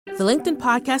The LinkedIn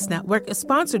Podcast Network is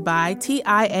sponsored by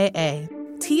TIAA.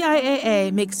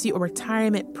 TIAA makes you a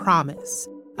retirement promise,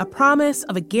 a promise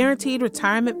of a guaranteed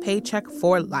retirement paycheck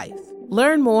for life.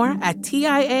 Learn more at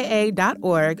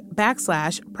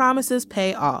TIAA.org/promises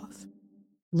pay off.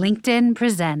 LinkedIn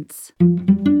presents.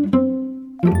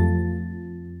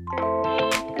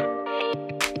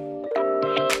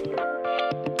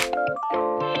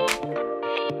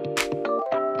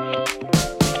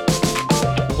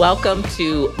 Welcome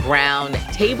to Brown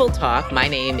Table Talk. My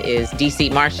name is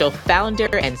DC Marshall,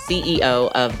 founder and CEO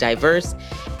of Diverse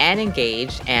and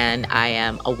Engaged, and I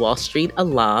am a Wall Street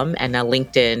alum and a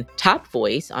LinkedIn top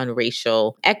voice on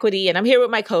racial equity. And I'm here with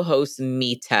my co-host,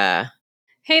 Mita.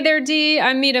 Hey there, Dee.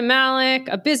 I'm Mita Malik,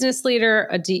 a business leader,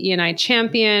 a DE&I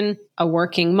champion, a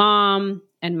working mom,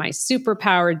 and my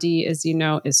superpower, Dee, as you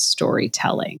know, is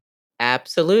storytelling.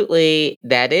 Absolutely,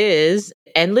 that is.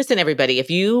 And listen, everybody, if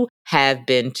you have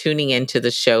been tuning into the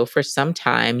show for some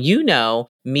time, you know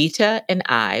Mita and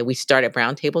we started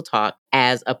Brown Table Talk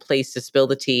as a place to spill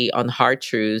the tea on the hard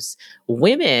truths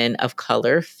women of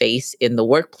color face in the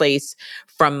workplace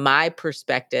from my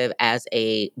perspective as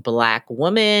a Black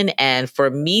woman, and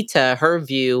for Mita, her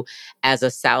view as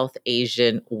a South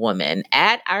Asian woman.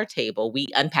 At our table, we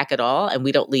unpack it all and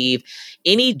we don't leave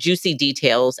any juicy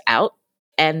details out.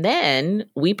 And then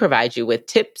we provide you with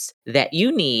tips that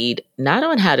you need, not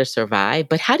on how to survive,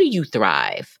 but how do you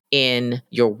thrive in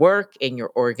your work, in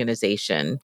your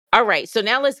organization. All right, so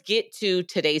now let's get to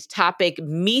today's topic.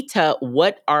 Mita,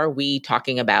 what are we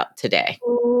talking about today?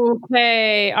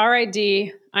 Okay. All right,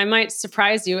 Dee. I might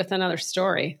surprise you with another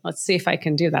story. Let's see if I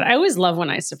can do that. I always love when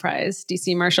I surprise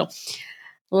DC Marshall.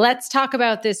 Let's talk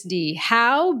about this, Dee.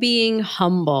 How being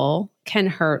humble can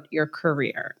hurt your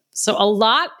career. So a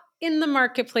lot in the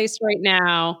marketplace right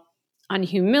now on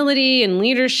humility and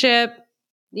leadership.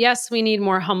 Yes, we need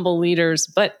more humble leaders,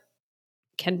 but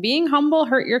can being humble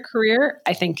hurt your career?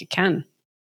 I think it can.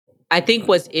 I think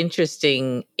what's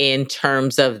interesting in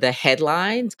terms of the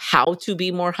headlines, how to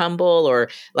be more humble, or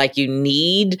like you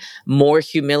need more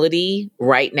humility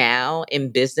right now in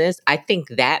business, I think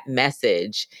that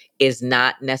message is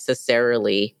not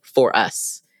necessarily for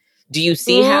us. Do you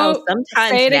see how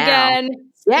sometimes say it now, again.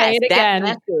 yes, Say it that again.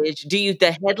 message,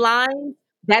 the headline,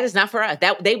 that is not for us.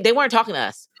 That they weren't talking to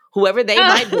us. Whoever they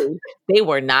might be, they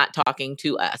were not talking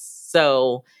to us.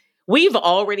 So we've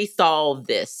already solved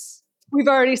this. We've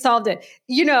already solved it.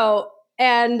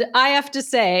 And I have to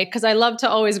say, because I love to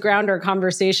always ground our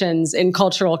conversations in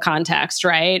cultural context,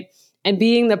 right? And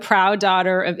being the proud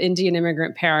daughter of Indian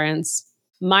immigrant parents,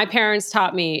 my parents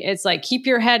taught me, it's like, keep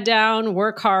your head down,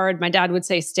 work hard. My dad would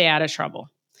say, stay out of trouble,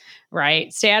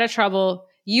 right? Stay out of trouble.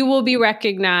 You will be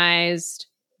recognized.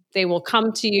 They will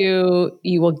come to you.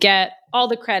 You will get all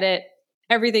the credit,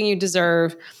 everything you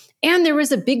deserve. And there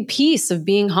was a big piece of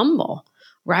being humble,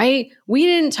 right? We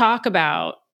didn't talk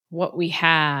about what we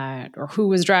had or who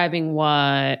was driving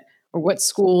what or what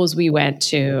schools we went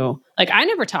to. Like, I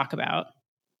never talk about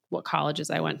what colleges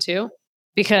I went to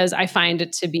because I find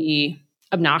it to be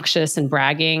obnoxious and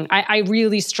bragging. I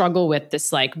really struggle with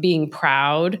this, like being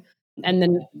proud and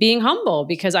then being humble,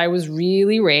 because I was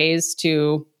really raised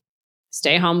to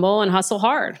stay humble and hustle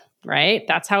hard, right?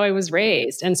 That's how I was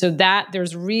raised. And so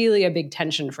there's really a big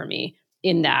tension for me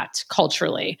in that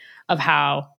culturally of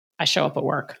how I show up at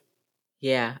work.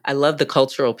 Yeah, I love the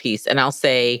cultural piece. And I'll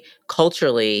say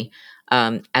culturally,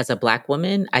 as a Black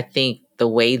woman, I think the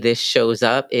way this shows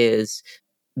up is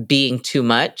being too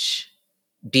much,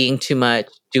 doing too much.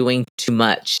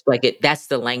 That's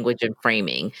the language and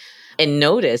framing. And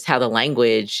notice how the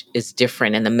language is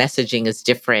different and the messaging is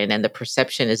different and the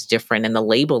perception is different and the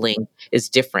labeling is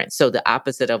different. So the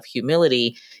opposite of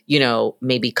humility,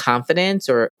 maybe confidence,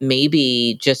 or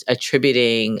maybe just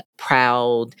attributing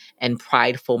proud and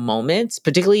prideful moments,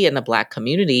 particularly in the Black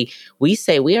community. We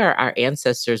say we are our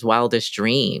ancestors' wildest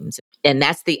dreams. And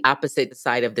that's the opposite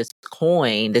side of this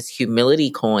coin, this humility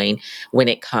coin, when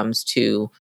it comes to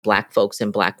Black folks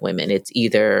and Black women. It's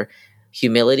either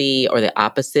humility or the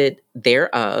opposite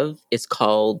thereof is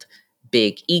called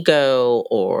big ego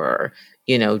or,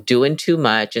 doing too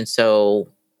much. And so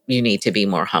you need to be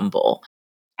more humble.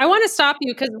 I want to stop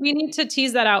you because we need to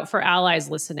tease that out for allies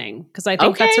listening, because I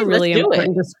think Okay, that's a really let's do it.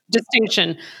 important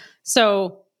distinction.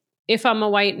 So if I'm a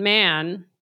white man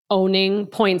owning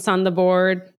points on the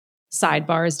board,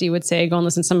 sidebars, Dee would say, go and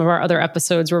listen to some of our other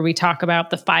episodes where we talk about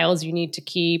the files you need to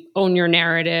keep, own your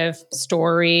narrative,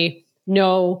 story,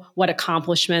 know what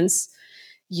accomplishments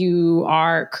you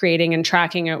are creating and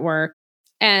tracking at work.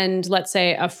 And let's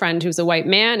say a friend who's a white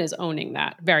man is owning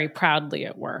that very proudly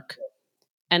at work.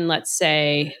 And let's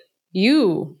say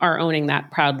you are owning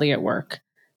that proudly at work.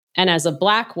 and as a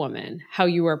Black woman, how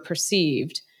you are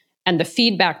perceived and the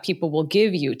feedback people will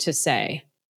give you to say,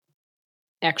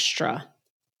 extra,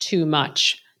 too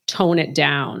much, tone it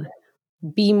down,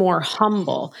 be more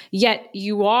humble. Yet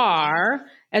you are,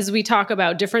 as we talk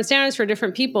about different standards for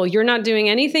different people, you're not doing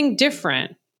anything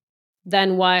different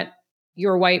than what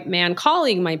your white man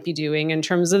colleague might be doing in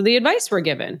terms of the advice we're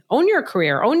given. Own your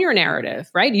career, own your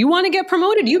narrative, right? You want to get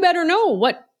promoted, you better know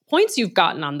what points you've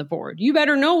gotten on the board. You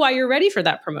better know why you're ready for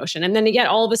that promotion. And then yet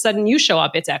all of a sudden you show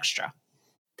up, it's extra.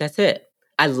 That's it.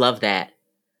 I love that.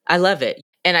 I love it.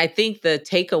 And I think the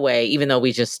takeaway, even though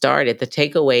we just started, the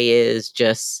takeaway is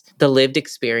just the lived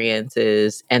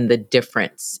experiences and the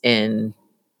difference in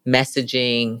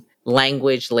messaging,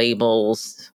 language,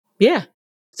 labels. Yeah.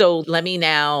 So let me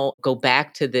now go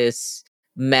back to this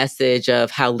message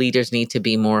of how leaders need to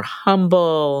be more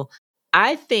humble.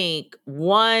 I think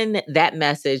one, that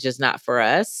message is not for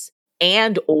us,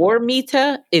 and or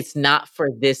Mita, it's not for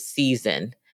this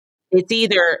season. It's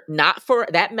either not for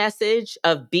that message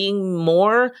of being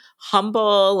more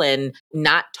humble and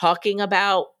not talking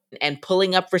about and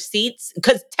pulling up receipts,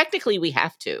 because technically we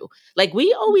have to. Like,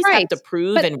 we always have Right. to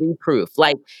prove But and reproof.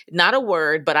 Like, not a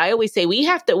word, but I always say we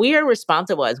are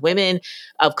responsible as women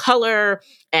of color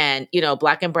and,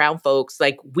 Black and brown folks.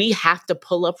 Like, we have to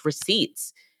pull up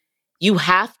receipts. You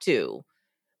have to,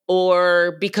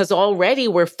 or because already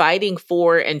we're fighting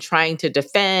for and trying to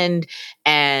defend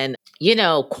and,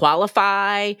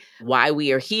 qualify why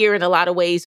we are here in a lot of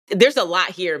ways. There's a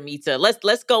lot here, Mita.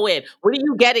 Let's go in. What are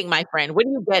you getting, my friend? What are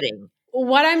you getting?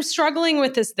 what I'm struggling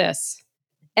with is this.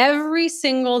 Every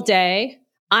single day,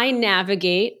 I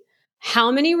navigate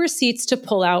how many receipts to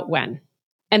pull out when.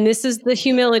 And this is the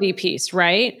humility piece,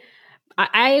 right?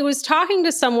 I was talking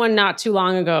to someone not too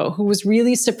long ago who was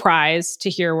really surprised to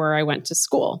hear where I went to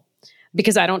school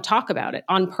because I don't talk about it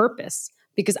on purpose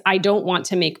because I don't want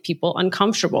to make people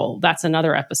uncomfortable. That's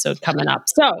another episode coming up.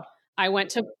 So I went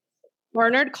to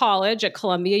Barnard College at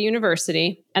Columbia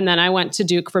University, and then I went to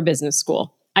Duke for business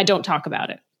school. I don't talk about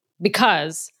it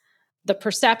because the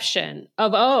perception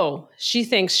of, oh, she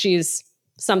thinks she's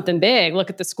something big. Look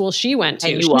at the school she went to.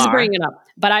 And you She's are. bringing it up,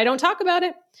 but I don't talk about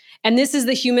it. And this is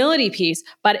the humility piece,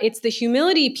 but it's the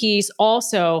humility piece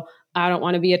also. I don't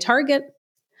want to be a target.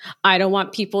 I don't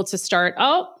want people to start,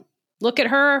 oh, look at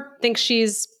her, think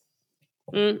she's,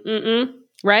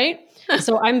 right?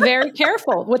 So I'm very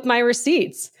careful with my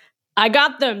receipts. I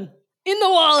got them in the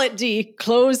wallet, D,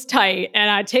 closed tight, and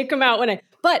I take them out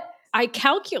but I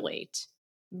calculate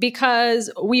because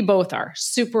we both are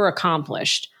super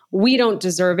accomplished. We don't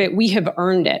deserve it. We have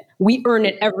earned it. We earn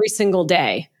it every single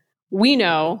day. We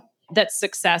know that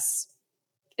success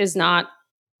is not,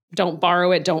 don't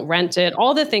borrow it, don't rent it,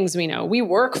 all the things we know. We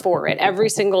work for it every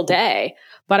single day.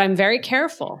 But I'm very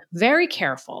careful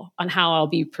on how I'll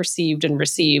be perceived and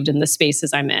received in the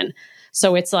spaces I'm in.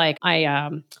 So it's like I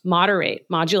modulate,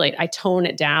 I tone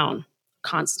it down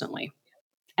constantly.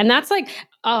 And that's like,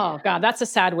 oh God, that's a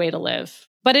sad way to live.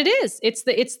 But it is. It's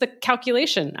the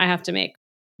calculation I have to make.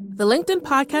 The LinkedIn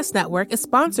Podcast Network is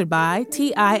sponsored by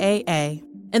TIAA.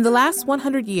 In the last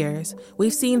 100 years,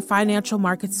 we've seen financial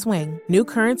markets swing, new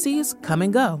currencies come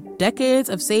and go, decades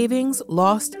of savings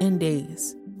lost in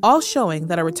days, all showing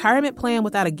that a retirement plan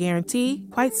without a guarantee,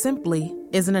 quite simply,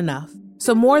 isn't enough.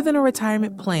 So more than a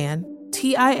retirement plan,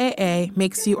 TIAA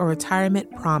makes you a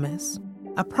retirement promise.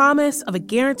 A promise of a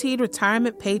guaranteed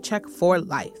retirement paycheck for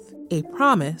life. A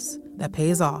promise that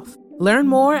pays off. Learn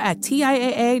more at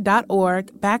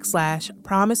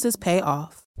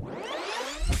TIAA.org/promisespayoff.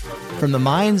 From the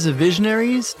minds of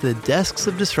visionaries to the desks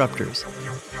of disruptors,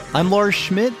 I'm Lars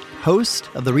Schmidt, host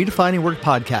of the Redefining Work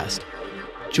podcast.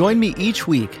 Join me each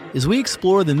week as we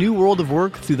explore the new world of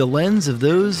work through the lens of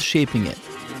those shaping it.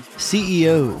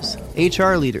 CEOs,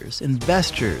 HR leaders,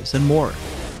 investors, and more.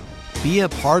 Be a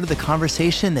part of the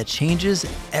conversation that changes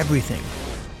everything.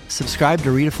 Subscribe to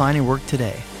Redefining Work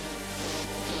today.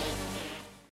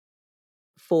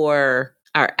 For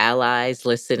our allies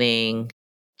listening,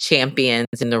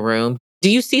 champions in the room, do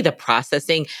you see the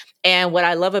processing? And what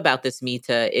I love about this,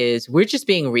 Mita, is we're just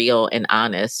being real and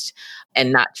honest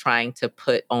and not trying to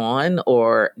put on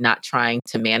or not trying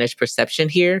to manage perception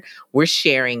here. We're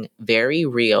sharing very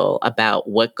real about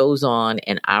what goes on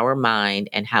in our mind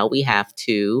and how we have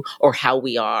to, or how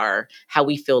we are, how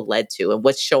we feel led to, and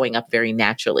what's showing up very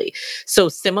naturally. So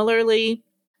similarly,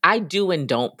 I do and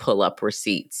don't pull up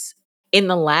receipts. In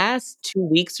the last 2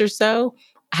 weeks or so,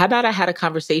 how about I had a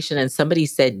conversation and somebody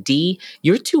said, D,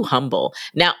 you're too humble.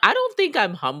 Now, I don't think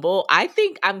I'm humble. I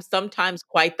think I'm sometimes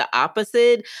quite the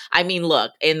opposite. I mean,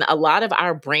 look, in a lot of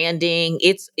our branding,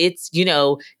 it's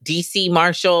DC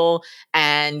Marshall,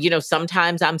 and,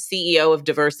 sometimes I'm CEO of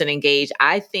Diverse and Engage.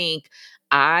 I think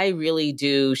I really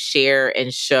do share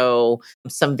and show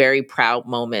some very proud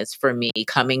moments for me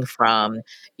coming from,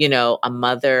 a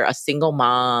mother, a single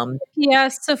mom.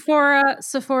 P.S.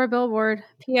 Sephora billboard.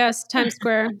 P.S. Times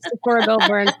Square, Sephora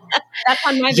billboard. That's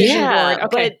on my vision board. Yeah,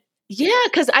 Okay. but yeah,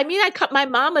 because I mean, my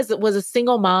mom was a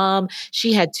single mom.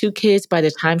 She had two kids by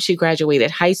the time she graduated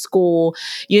high school,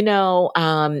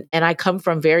 and I come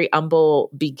from very humble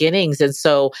beginnings. And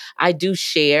so I do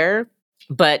share,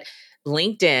 but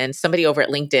LinkedIn, somebody over at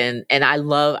LinkedIn, and I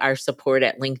love our support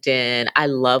at LinkedIn. I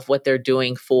love what they're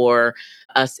doing for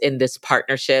us in this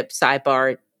partnership.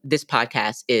 Sidebar, this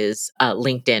podcast is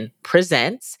LinkedIn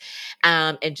Presents.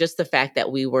 And just the fact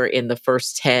that we were in the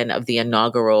first 10 of the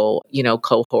inaugural,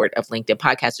 cohort of LinkedIn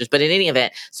podcasters. But in any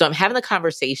event, so I'm having a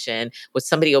conversation with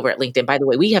somebody over at LinkedIn. By the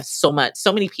way, we have so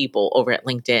many people over at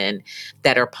LinkedIn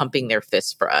that are pumping their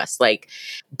fists for us.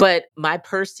 But my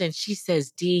person, she says,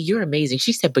 D, you're amazing.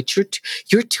 She said, but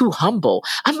you're too humble.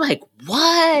 I'm like,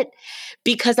 what?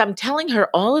 Because I'm telling her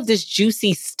all of this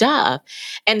juicy stuff.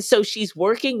 And so she's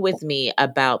working with me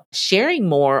about sharing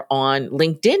more on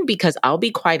LinkedIn, because I'll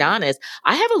be quite honest,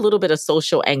 I have a little bit of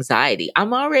social anxiety.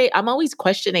 I'm always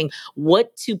questioning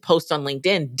what to post on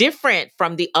LinkedIn different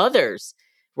from the others,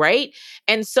 right?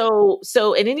 And so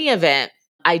in any event,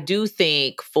 I do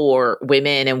think for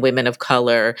women and women of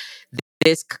color,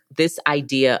 this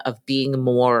idea of being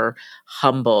more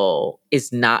humble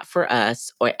is not for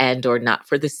us or not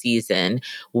for the season.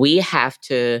 We have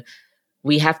to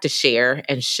share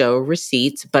and show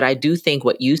receipts. But I do think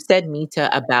what you said,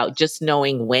 Mita, about just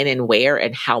knowing when and where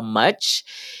and how much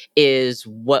is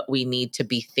what we need to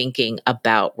be thinking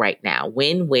about right now.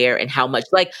 When, where, and how much.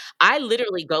 Like, I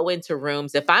literally go into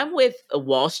rooms, if I'm with a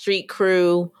Wall Street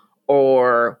crew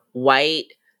or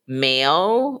white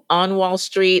male on Wall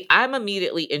Street, I'm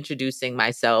immediately introducing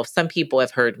myself. Some people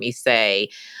have heard me say,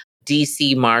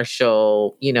 DC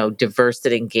Marshall, Diverse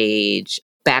and Engage.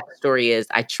 Backstory is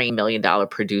I train $1 million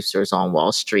producers on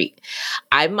Wall Street.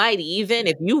 I might even,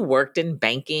 if you worked in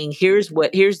banking, here's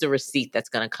the receipt that's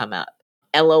going to come up.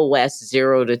 LOS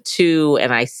 0 to 2,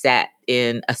 and I sat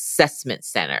in assessment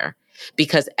center,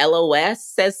 because LOS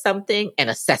says something and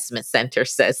assessment center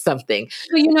says something.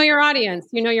 Well, you know your audience.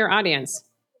 You know your audience.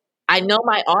 I know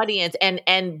my audience, and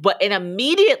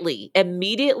immediately,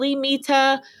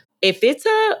 Mita, if it's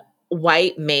a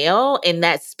white male in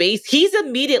that space, he's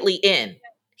immediately in.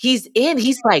 He's in.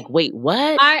 He's like, wait,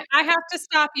 what? I have to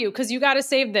stop you because you got to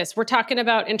save this. We're talking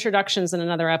about introductions in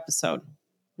another episode.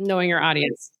 Knowing your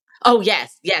audience. Oh,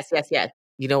 yes.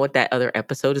 You know what that other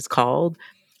episode is called?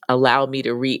 Allow me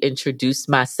to reintroduce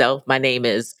myself. My name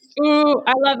is... Ooh,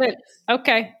 I love it.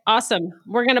 Okay, awesome.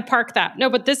 We're going to park that. No,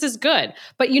 but this is good.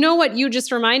 But you know what you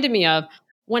just reminded me of?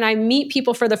 When I meet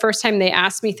people for the first time, they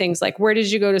ask me things like, where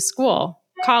did you go to school?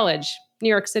 College, New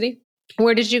York City.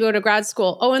 Where did you go to grad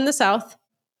school? Oh, in the South.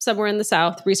 Somewhere in the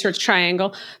South, Research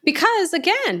Triangle. Because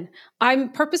again,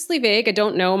 I'm purposely vague. I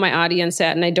don't know my audience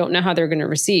yet, and I don't know how they're going to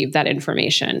receive that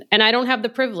information. And I don't have the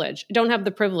privilege.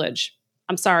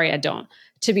 I'm sorry, I don't.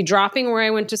 To be dropping where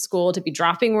I went to school, to be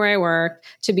dropping where I work,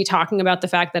 to be talking about the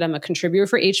fact that I'm a contributor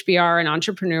for HBR, an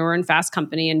entrepreneur in Fast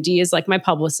Company, and Dee is like my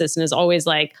publicist and is always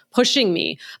like pushing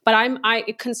me. But I'm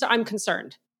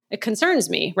concerned. It concerns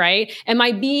me, right? Am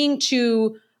I being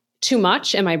too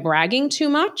much? Am I bragging too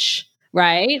much?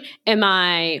 Right? Am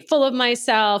I full of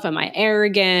myself? Am I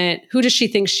arrogant? Who does she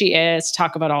think she is?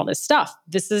 Talk about all this stuff.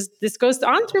 This goes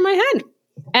on through my head.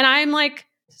 And I'm like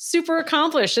super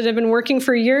accomplished and have been working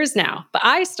for years now, but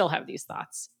I still have these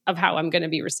thoughts of how I'm going to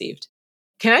be received.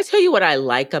 Can I tell you what I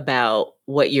like about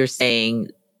what you're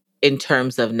saying in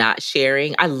terms of not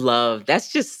sharing? I love,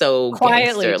 that's just so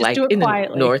Quietly, gangster, just like do it in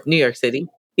quietly. the North New York City.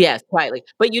 Yes, quietly.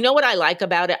 But you know what I like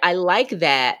about it? I like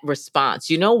that response.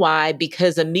 You know why?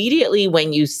 Because immediately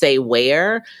when you say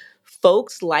where,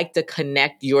 folks like to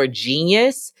connect your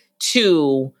genius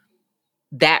to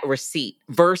that receipt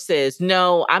versus,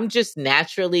 no,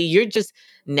 you're just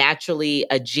naturally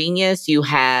a genius. You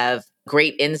have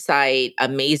great insight,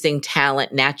 amazing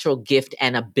talent, natural gift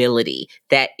and ability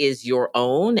that is your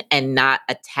own and not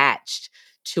attached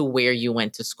to where you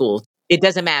went to school. It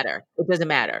doesn't matter.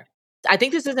 I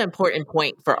think this is an important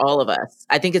point for all of us.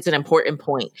 I think it's an important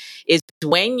point is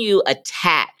when you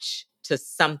attach to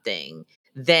something,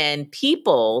 then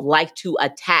people like to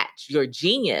attach your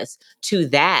genius to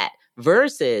that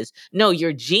versus, no,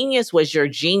 your genius was your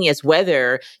genius,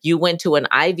 whether you went to an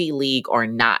Ivy League or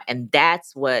not. And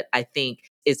that's what I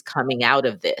think is coming out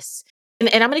of this.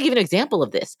 And I'm going to give an example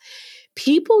of this.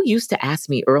 People used to ask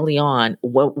me early on,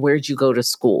 where'd you go to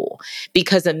school?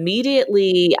 Because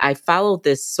immediately I followed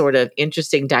this sort of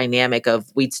interesting dynamic of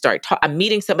we'd start, I'm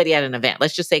meeting somebody at an event,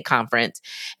 let's just say conference,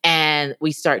 and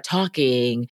we start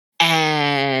talking.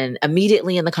 And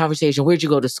immediately in the conversation, where'd you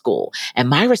go to school? And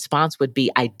my response would be,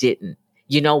 I didn't.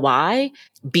 You know why?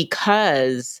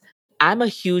 Because I'm a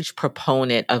huge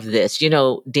proponent of this.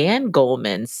 Dan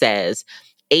Goleman says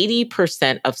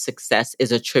 80% of success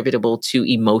is attributable to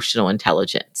emotional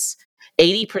intelligence.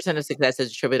 80% of success is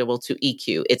attributable to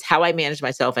EQ. It's how I manage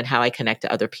myself and how I connect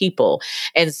to other people.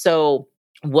 And so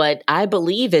what I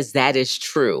believe is that is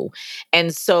true.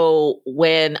 And so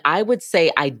when I would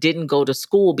say I didn't go to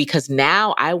school, because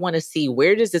now I want to see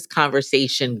where does this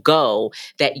conversation go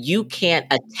that you can't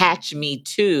attach me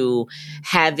to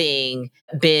having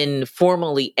been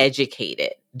formally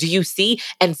educated. Do you see?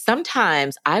 And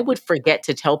sometimes I would forget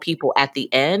to tell people at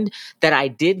the end that I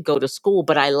did go to school,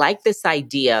 but I like this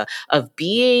idea of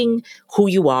being who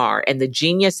you are and the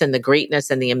genius and the greatness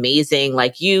and the amazing,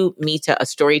 like you, Mita, a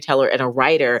storyteller and a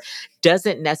writer,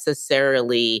 doesn't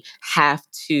necessarily have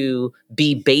to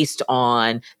be based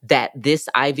on that this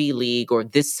Ivy League or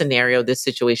this scenario, this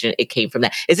situation, it came from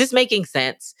that. Is this making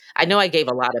sense? I know I gave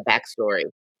a lot of backstory.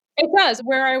 It does,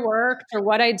 where I worked or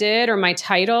what I did or my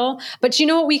title. But you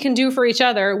know what we can do for each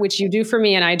other, which you do for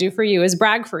me and I do for you, is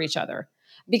brag for each other.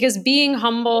 Because being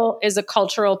humble is a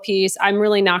cultural piece. I'm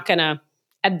really not going to,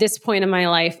 at this point in my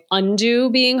life, undo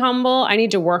being humble. I need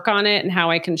to work on it and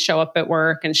how I can show up at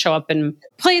work and show up in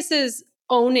places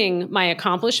owning my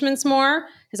accomplishments more,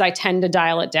 because I tend to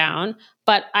dial it down.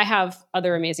 But I have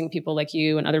other amazing people like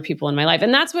you and other people in my life.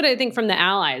 And that's what I think from the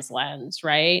allies lens,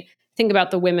 right? Think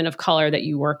about the women of color that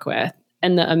you work with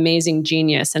and the amazing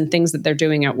genius and things that they're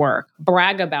doing at work.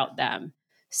 Brag about them.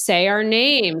 Say our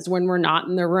names when we're not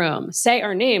in the room. Say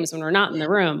our names when we're not in the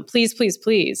room. Please, please,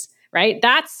 please. Right?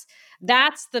 That's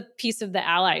the piece of the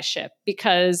allyship,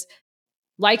 because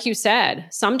like you said,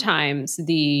 sometimes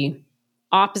the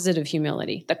opposite of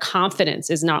humility, the confidence,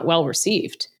 is not well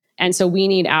received. And so we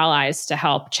need allies to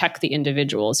help check the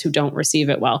individuals who don't receive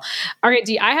it well. All right,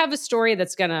 Dee, I have a story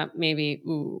that's going to maybe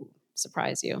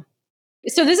surprise you.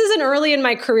 So this is an early in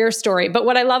my career story, but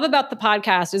what I love about the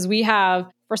podcast is we have,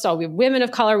 first of all, we have women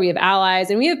of color, we have allies,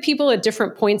 and we have people at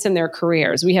different points in their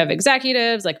careers. We have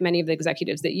executives, like many of the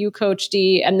executives that you coach,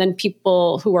 Dee, and then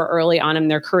people who are early on in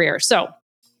their career. So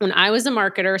when I was a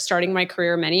marketer starting my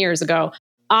career many years ago,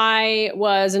 I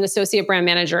was an associate brand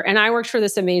manager and I worked for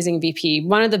this amazing VP,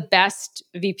 one of the best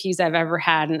VPs I've ever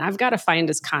had. And I've got to find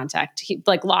his contact. He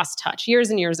lost touch years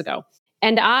and years ago.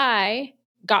 And I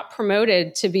got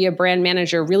promoted to be a brand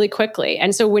manager really quickly.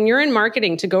 And so when you're in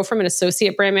marketing, to go from an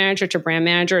associate brand manager to brand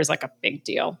manager is like a big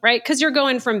deal, right? Because you're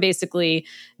going from basically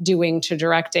doing to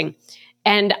directing.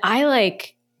 And I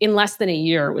in less than a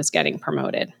year was getting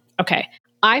promoted. Okay.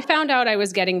 I found out I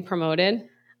was getting promoted.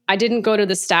 I didn't go to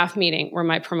the staff meeting where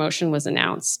my promotion was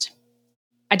announced.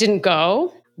 I didn't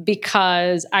go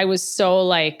because I was so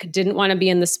didn't want to be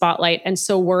in the spotlight and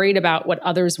so worried about what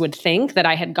others would think that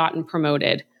I had gotten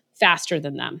promoted faster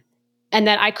than them. And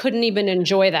that I couldn't even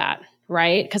enjoy that,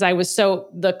 right? Because I was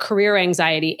the career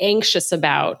anxiety, anxious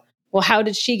about, well, how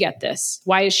did she get this?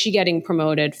 Why is she getting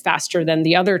promoted faster than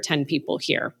the other 10 people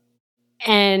here?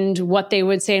 And what they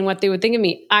would say and what they would think of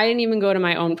me. I didn't even go to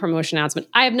my own promotion announcement.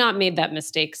 I have not made that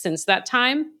mistake since that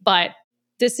time, but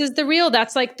this is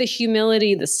that's like the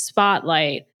humility, the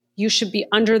spotlight. You should be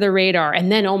under the radar.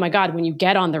 And then, oh my God, when you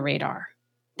get on the radar,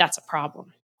 that's a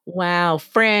problem. Wow,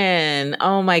 Fran.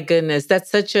 Oh my goodness. That's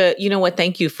such a, you know what?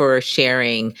 Thank you for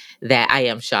sharing that. I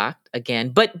am shocked again,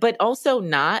 but also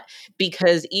not,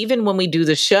 because even when we do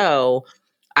the show,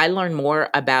 I learn more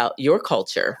about your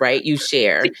culture, right? You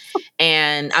share.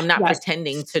 And I'm not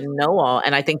pretending to know all.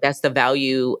 And I think that's the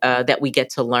value that we get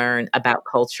to learn about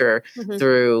culture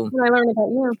through I learn about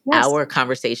you. Yes. Our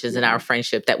conversations and our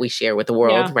friendship that we share with the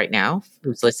world right now,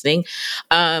 who's listening.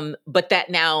 But that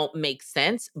now makes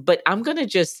sense. But I'm going to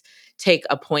just take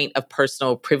a point of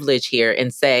personal privilege here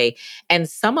and say, and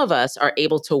some of us are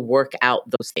able to work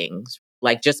out those things,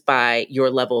 like just by your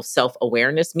level of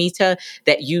self-awareness, Mita,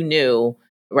 that you knew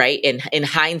right? In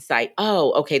hindsight,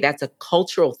 oh, okay, that's a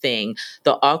cultural thing,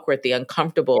 the awkward, the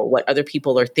uncomfortable, what other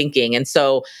people are thinking. And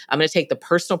so I'm going to take the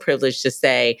personal privilege to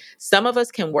say some of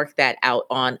us can work that out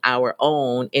on our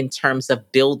own in terms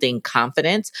of building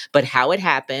confidence. But how it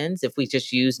happens, if we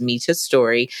just use Mita's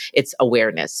story, it's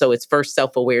awareness. So it's first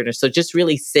self-awareness. So just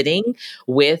really sitting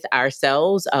with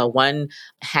ourselves. One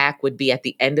hack would be at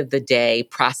the end of the day,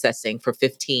 processing for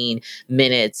 15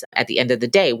 minutes at the end of the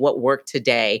day. What worked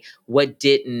today? What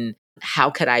didn't? How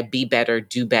could I be better,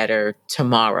 do better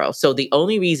tomorrow? So the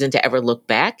only reason to ever look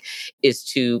back is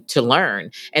to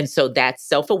learn. And so that's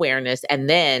self-awareness. And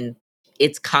then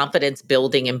it's confidence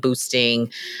building and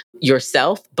boosting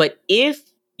yourself. But if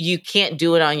you can't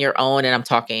do it on your own, and I'm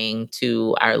talking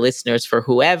to our listeners for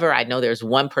whoever, I know there's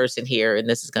one person here, and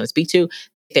this is going to speak to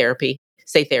therapy.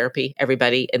 Say therapy,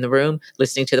 everybody in the room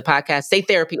listening to the podcast. Say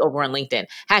therapy over on LinkedIn.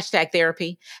 Hashtag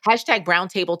therapy. Hashtag Brown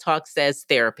Table Talk says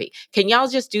therapy. Can y'all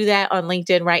just do that on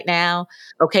LinkedIn right now?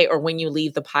 Okay. Or when you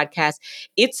leave the podcast,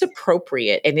 it's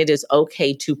appropriate and it is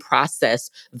okay to process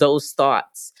those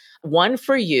thoughts. One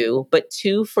for you, but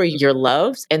two for your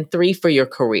loves, and three for your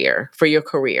career. For your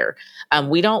career,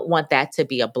 we don't want that to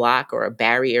be a block or a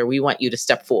barrier. We want you to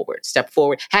step forward. Step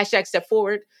forward. Hashtag step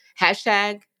forward.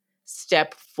 Hashtag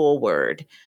step forward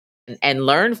and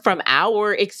learn from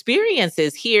our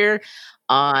experiences here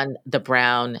on the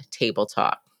Brown Table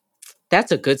Talk.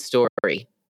 That's a good story.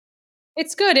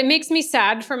 It's good. It makes me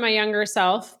sad for my younger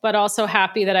self, but also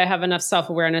happy that I have enough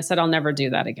self-awareness that I'll never do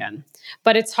that again.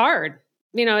 But it's hard.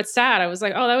 It's sad. I was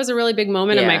like, oh, that was a really big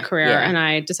moment in my career. Yeah. And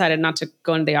I decided not to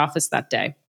go into the office that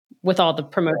day with all the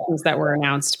promotions that were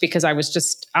announced because I was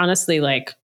just honestly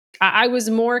like, I was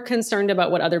more concerned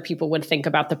about what other people would think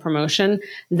about the promotion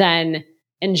than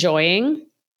enjoying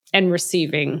and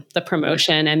receiving the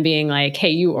promotion and being like, hey,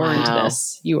 you earned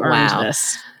this. You earned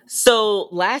this. So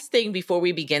last thing before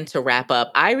we begin to wrap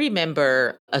up, I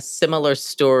remember a similar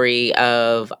story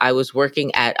of I was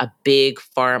working at a big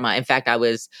pharma. In fact, I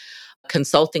was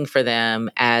consulting for them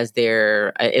as their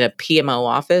in a PMO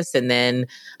office. And then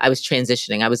I was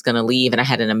transitioning. I was going to leave and I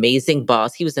had an amazing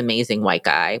boss. He was an amazing white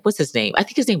guy. What's his name? I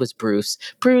think his name was Bruce.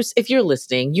 Bruce, if you're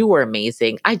listening, you were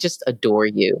amazing. I just adore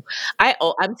you.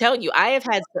 I'm telling you, I have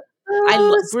had...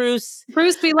 Bruce.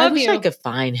 Bruce, we love you. I wish I could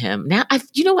find him. Now, I've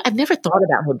never thought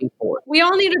about him before. We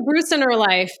all need a Bruce in our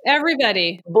life.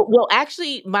 Everybody. Well,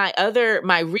 actually, my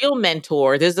real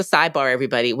mentor, there's a sidebar,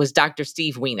 everybody, was Dr.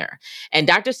 Steve Weiner. And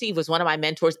Dr. Steve was one of my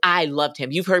mentors. I loved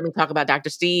him. You've heard me talk about Dr.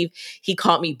 Steve. He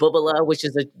called me Bubala, which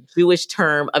is a Jewish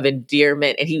term of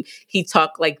endearment. And he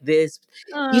talked like this,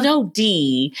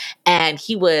 D. And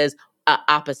he was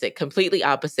opposite, completely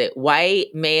opposite.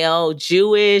 White, male,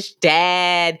 Jewish,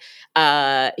 dad.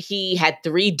 He had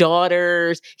 3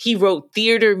 daughters. He wrote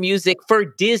theater music for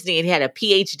Disney and he had a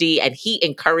PhD, and he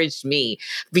encouraged me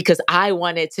because I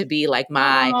wanted to be like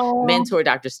my mentor,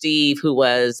 Dr. Steve, who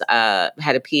was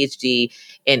had a PhD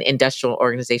in industrial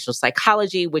organizational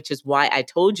psychology, which is why I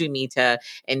told you, Mita,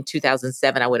 in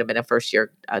 2007, I would have been a first-year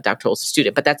doctoral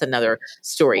student. But that's another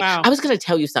story. Wow. I was going to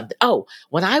tell you something. Oh,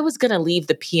 when I was going to leave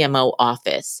the PMO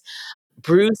office,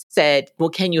 Bruce said, well,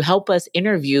 can you help us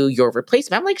interview your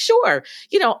replacement? I'm like, sure.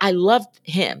 I loved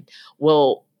him.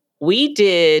 Well,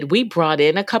 we brought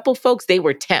in a couple folks. They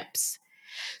were temps.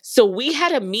 So we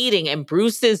had a meeting in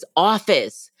Bruce's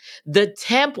office. The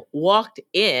temp walked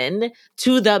in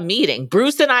to the meeting.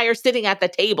 Bruce and I are sitting at the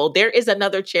table. There is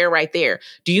another chair right there.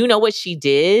 Do you know what she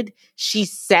did? She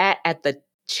sat at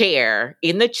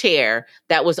in the chair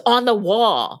that was on the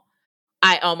wall.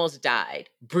 I almost died.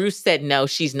 Bruce said, no,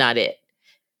 she's not it.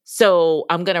 So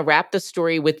I'm going to wrap the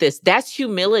story with this. That's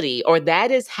humility, or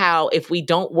that is how, if we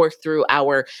don't work through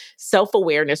our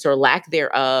self-awareness or lack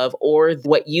thereof, or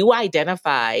what you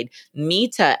identified,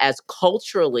 Mita, as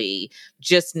culturally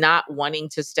just not wanting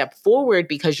to step forward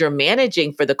because you're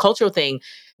managing for the cultural thing,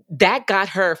 that got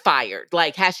her fired.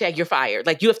 Like, hashtag you're fired.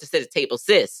 Like, you have to sit at the table,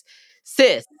 sis,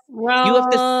 Well, you have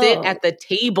to sit at the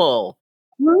table.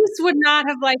 Bruce would not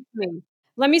have liked me.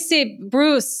 Let me see,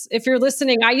 Bruce, if you're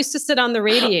listening, I used to sit on the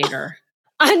radiator.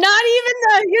 Not even in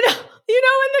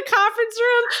the conference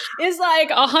room is like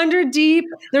 100 deep.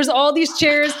 There's all these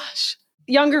chairs.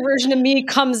 Younger version of me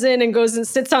comes in and goes and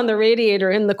sits on the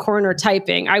radiator in the corner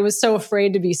typing. I was so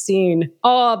afraid to be seen.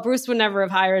 Oh, Bruce would never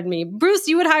have hired me. Bruce,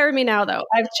 you would hire me now, though.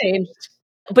 I've changed.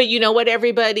 But you know what,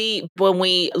 everybody? When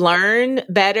we learn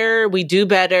better, we do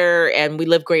better and we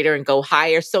live greater and go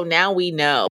higher. So now we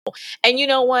know. And you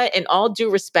know what? In all due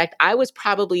respect, I was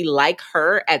probably like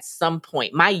her at some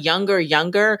point. My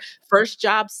younger first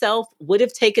job self would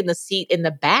have taken the seat in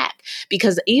the back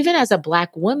because even as a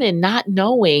Black woman, not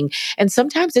knowing, and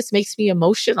sometimes this makes me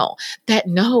emotional that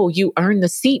no, you earn the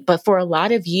seat. But for a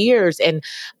lot of years, and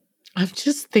I'm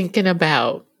just thinking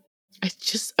about, it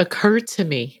just occurred to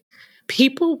me.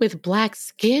 People with Black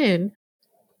skin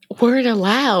weren't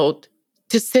allowed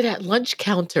to sit at lunch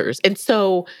counters. And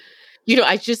so,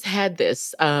 I just had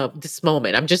this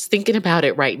moment. I'm just thinking about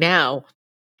it right now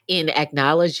in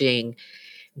acknowledging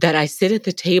that I sit at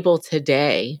the table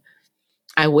today.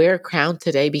 I wear a crown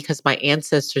today because my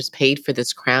ancestors paid for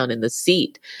this crown and the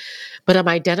seat. But I'm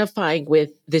identifying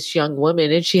with this young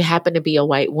woman, and she happened to be a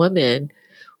white woman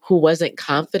who wasn't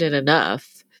confident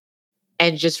enough.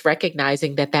 And just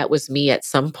recognizing that that was me at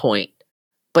some point.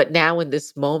 But now in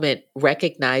this moment,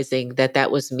 recognizing that that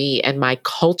was me and my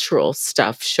cultural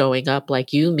stuff showing up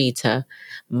like you, Mita,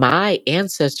 my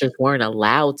ancestors weren't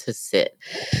allowed to sit.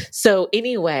 So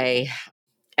anyway,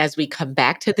 as we come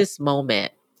back to this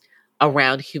moment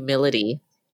around humility,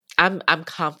 I'm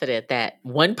confident that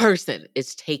one person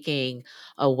is taking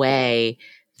away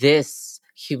this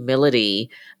humility,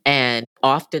 and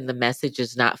often the message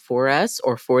is not for us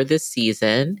or for this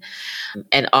season.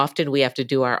 And often we have to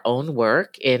do our own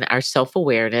work in our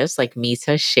self-awareness, like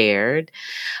Mita shared.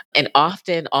 And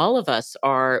often all of us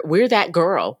we're that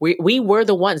girl. We were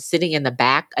the ones sitting in the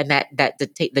back and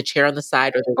the chair on the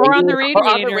side or on the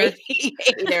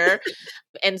radiator.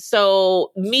 And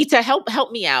so, Mita,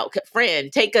 help me out,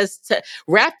 friend. Take us to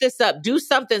wrap this up. Do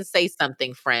something, say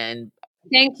something, friend.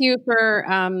 Thank you for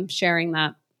sharing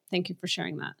that. Thank you for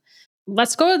sharing that.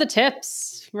 Let's go to the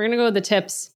tips. We're going to go with the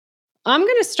tips. I'm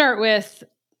going to start with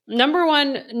number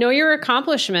one, know your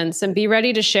accomplishments and be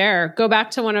ready to share. Go back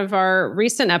to one of our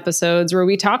recent episodes where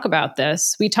we talk about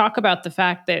this. We talk about the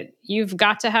fact that you've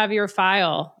got to have your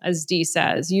file, as Dee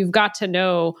says. You've got to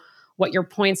know what your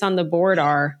points on the board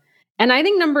are. And I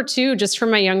think number two, just for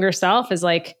my younger self, is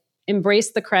like,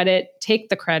 embrace the credit, take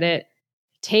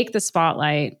the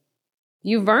spotlight.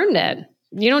 You've earned it.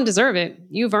 You don't deserve it.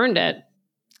 You've earned it.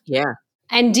 Yeah.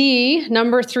 And Dee,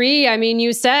 number three,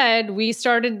 you said we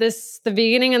started the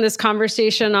beginning of this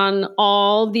conversation on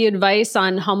all the advice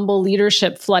on humble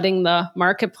leadership flooding the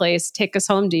marketplace. Take us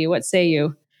home, Dee. What say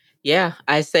you? Yeah,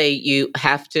 I say you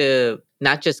have to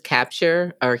not just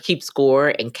capture or keep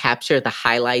score and capture the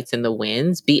highlights and the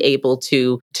wins, be able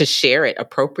to share it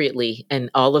appropriately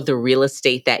and all of the real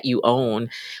estate that you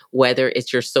own, whether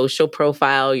it's your social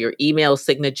profile, your email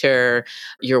signature,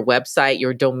 your website,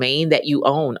 your domain that you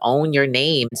own your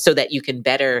name so that you can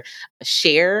better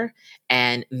share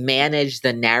and manage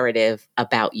the narrative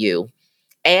about you.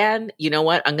 And you know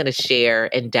what? I'm going to share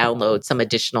and download some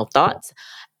additional thoughts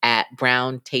at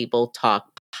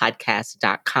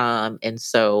browntabletalkpodcast.com. And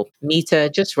so,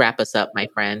 Mita, just wrap us up, my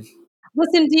friend.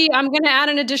 Listen, Dee, I'm going to add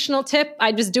an additional tip.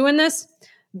 I'm just doing this.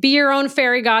 Be your own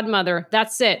fairy godmother.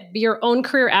 That's it. Be your own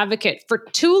career advocate. For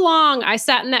too long, I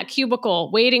sat in that cubicle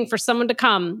waiting for someone to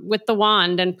come with the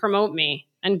wand and promote me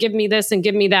and give me this and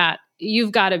give me that.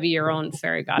 You've got to be your own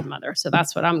fairy godmother. So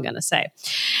that's what I'm going to say.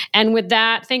 And with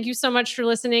that, thank you so much for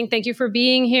listening. Thank you for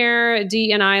being here.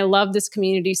 Dee and I love this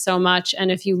community so much.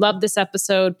 And if you love this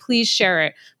episode, please share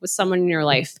it with someone in your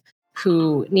life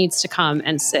who needs to come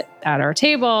and sit at our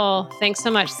table. Thanks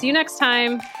so much. See you next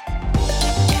time.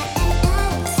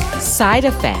 Side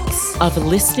effects of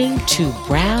listening to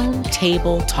Brown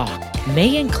Table Talk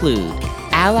may include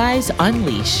allies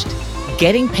unleashed,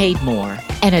 getting paid more,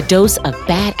 and a dose of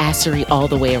badassery all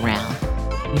the way around.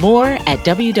 More at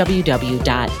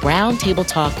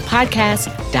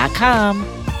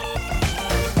www.browntabletalkpodcast.com.